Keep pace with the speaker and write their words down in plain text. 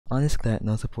Onix Client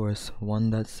now supports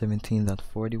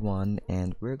 1.17.41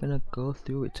 and we're gonna go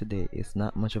through it today. It's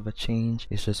not much of a change,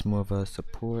 it's just more of a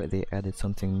support. They added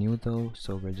something new though,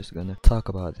 so we're just gonna talk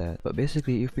about that. But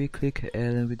basically, if we click L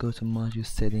and we go to module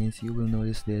settings, you will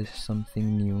notice there's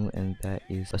something new, and that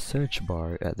is a search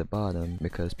bar at the bottom,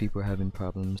 because people are having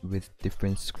problems with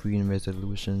different screen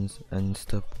resolutions and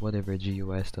stuff, whatever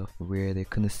GUI stuff, where they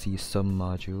couldn't see some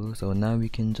modules. So now we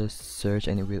can just search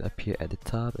and it will appear at the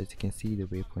top. As you can see, the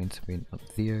waypoints went up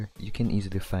there. You can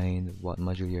easily find what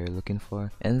module you're looking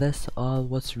for, and that's all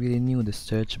what's really new, the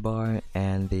search bar,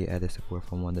 and they added support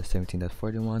from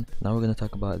 1.17.41. Now we're gonna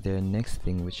talk about their next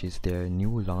thing, which is their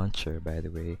new launcher, by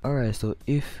the way. Alright, so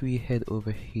if we head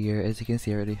over here, as you can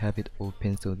see, I already have it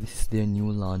open. So this is their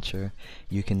new launcher.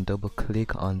 You can double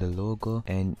click on the logo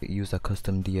and use a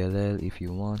custom DLL if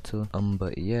you want to.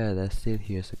 But yeah, that's it.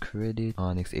 Here's a credit.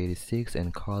 Onix 86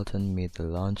 and Carlton made the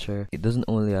launcher. It doesn't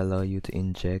only allow you to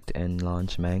inject and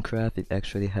launch Minecraft, it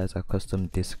actually has a custom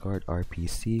Discord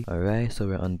RPC. Alright, so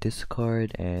we're on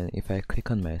Discord, and if I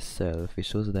click on myself, it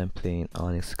shows that I'm playing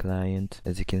Onix Client,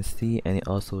 as you can see, and it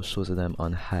also shows that I'm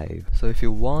on Hive. So if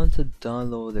you want to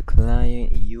download the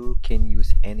client, you can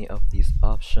use any of these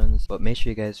options, but make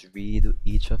sure you guys read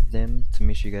each of them to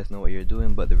make sure you guys know what you're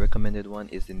doing. But the recommended one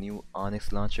is the new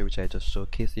Onix launcher, which I just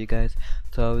showcased you guys,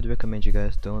 so I would recommend you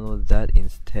guys download that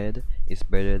instead. It's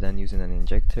better than using an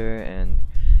injector and,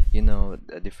 you know,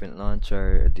 a different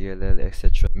launcher, DLL,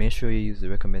 etc. Make sure you use the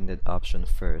recommended option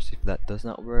first. If that does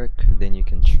not work, then you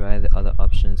can try the other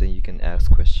options and you can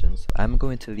ask questions. I'm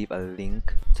going to leave a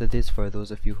link to this for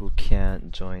those of you who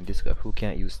can't join Discord, who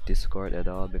can't use Discord at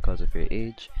all because of your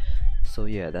age. So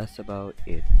yeah, that's about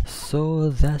it.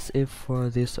 So that's it for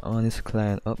this Onix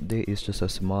Client update. It's just a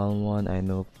small one. I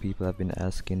know people have been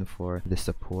asking for the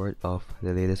support of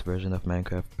the latest version of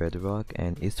Minecraft Bedrock,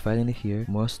 and it's finally here.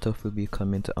 More stuff will be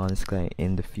coming to Onix Client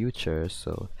in the future,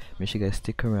 so make sure you guys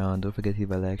stick around. Don't forget to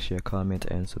leave a like, share, comment,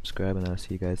 and subscribe, and I'll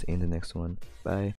see you guys in the next one. Bye.